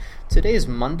Today is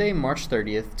Monday, March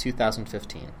 30th,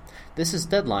 2015. This is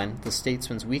Deadline, the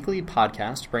Statesman's weekly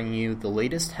podcast bringing you the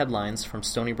latest headlines from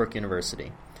Stony Brook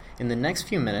University. In the next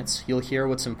few minutes, you'll hear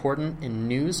what's important in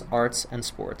news, arts, and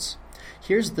sports.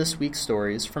 Here's this week's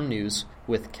stories from news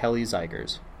with Kelly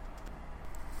Zegers.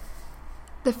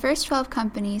 The first 12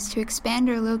 companies to expand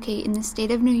or locate in the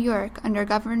state of New York under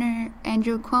Governor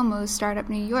Andrew Cuomo's Startup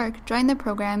New York joined the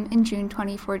program in June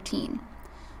 2014.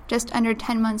 Just under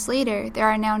 10 months later, there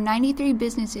are now 93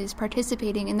 businesses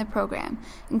participating in the program,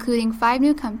 including 5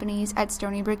 new companies at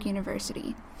Stony Brook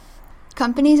University.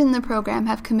 Companies in the program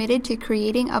have committed to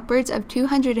creating upwards of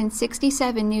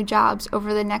 267 new jobs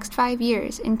over the next 5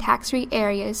 years in tax-free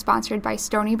areas sponsored by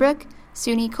Stony Brook,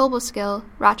 SUNY Cobleskill,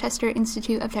 Rochester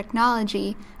Institute of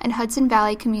Technology, and Hudson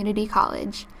Valley Community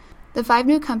College. The 5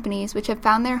 new companies which have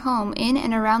found their home in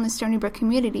and around the Stony Brook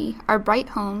community are Bright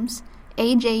Homes,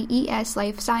 AJES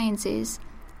Life Sciences,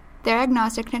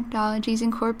 Theranostic Technologies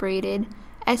Incorporated,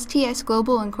 STS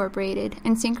Global Incorporated,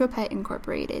 and Syncropet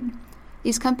Incorporated.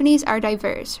 These companies are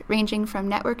diverse, ranging from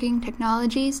networking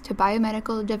technologies to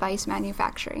biomedical device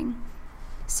manufacturing.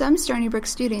 Some Stony Brook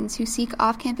students who seek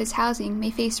off-campus housing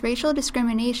may face racial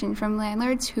discrimination from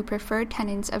landlords who prefer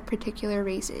tenants of particular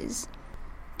races.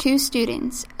 2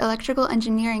 students, electrical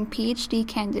engineering PhD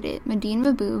candidate Madine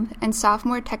Mahboob and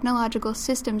sophomore technological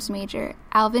systems major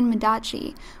Alvin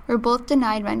Madachi, were both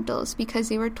denied rentals because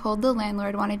they were told the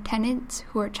landlord wanted tenants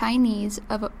who are Chinese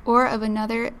or of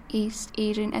another East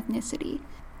Asian ethnicity.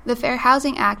 The Fair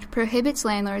Housing Act prohibits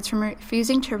landlords from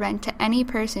refusing to rent to any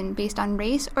person based on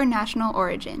race or national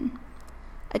origin.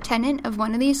 A tenant of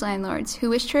one of these landlords, who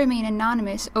wished to remain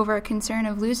anonymous over a concern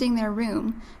of losing their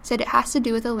room, said it has to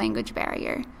do with a language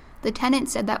barrier. The tenant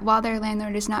said that while their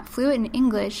landlord is not fluent in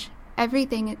English,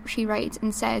 everything she writes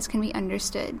and says can be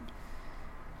understood.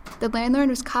 The landlord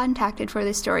was contacted for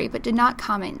this story but did not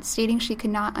comment, stating she could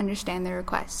not understand the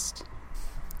request.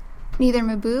 Neither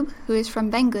Mahboob, who is from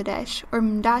Bangladesh, or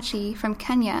Mdachi from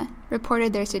Kenya,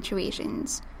 reported their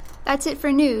situations. That's it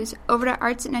for news. Over to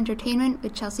arts and entertainment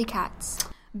with Chelsea Katz.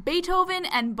 Beethoven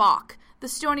and Bach. The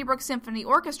Stony Brook Symphony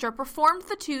Orchestra performed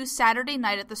the 2 Saturday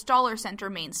night at the Stoller Center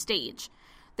main stage.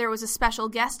 There was a special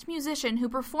guest musician who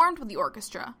performed with the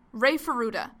orchestra, Ray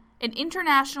Ferruta, an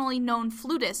internationally known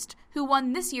flutist who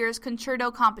won this year's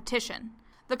concerto competition.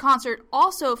 The concert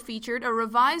also featured a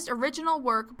revised original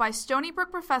work by Stony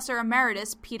Brook Professor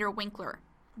Emeritus Peter Winkler.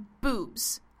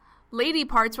 Boobs. Lady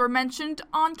parts were mentioned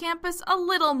on campus a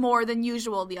little more than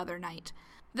usual the other night.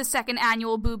 The second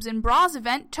annual Boobs and Bras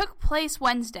event took place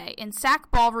Wednesday in SAC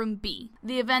Ballroom B.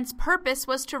 The event's purpose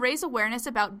was to raise awareness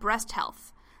about breast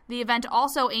health. The event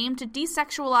also aimed to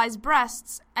desexualize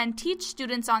breasts and teach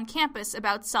students on campus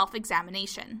about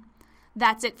self-examination.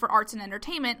 That's it for arts and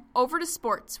entertainment. Over to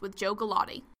sports with Joe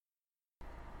Galotti.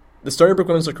 The Stony Brook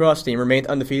women's lacrosse team remained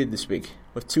undefeated this week,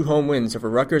 with 2 home wins over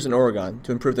Rutgers and Oregon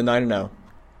to improve to 9-0.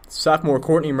 Sophomore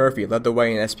Courtney Murphy led the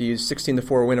way in SBU's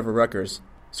 16-4 win over Rutgers,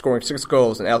 scoring 6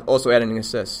 goals and also adding an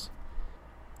assist.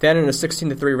 Then in a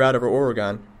 16-3 rout over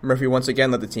Oregon, Murphy once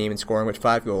again led the team in scoring with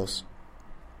 5 goals.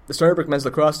 The Stony Brook men's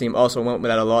lacrosse team also went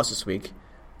without a loss this week,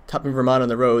 topping Vermont on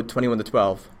the road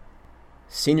 21-12.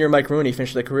 Senior Mike Rooney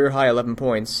finished with a career-high 11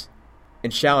 points,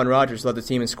 and Shaw and Rogers led the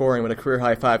team in scoring with a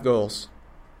career-high 5 goals.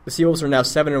 The Seawolves are now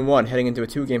 7-1 heading into a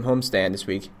 2-game homestand this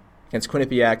week against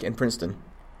Quinnipiac and Princeton.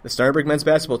 The Stony Brook men's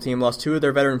basketball team lost 2 of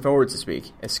their veteran forwards this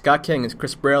week, as Scott King and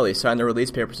Chris Braley signed their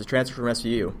release papers to transfer from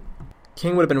SVU.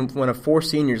 King would have been one of 4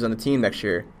 seniors on the team next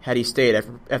year had he stayed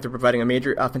after providing a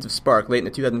major offensive spark late in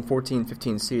the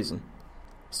 2014-15 season.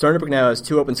 Stony Brook now has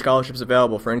 2 open scholarships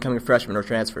available for incoming freshmen or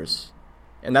transfers.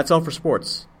 And that's all for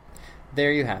sports.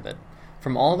 There you have it.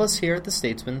 From all of us here at The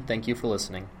Statesman, thank you for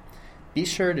listening. Be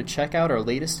sure to check out our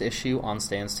latest issue on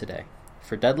stands today.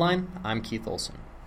 For Deadline, I'm Keith Olsen.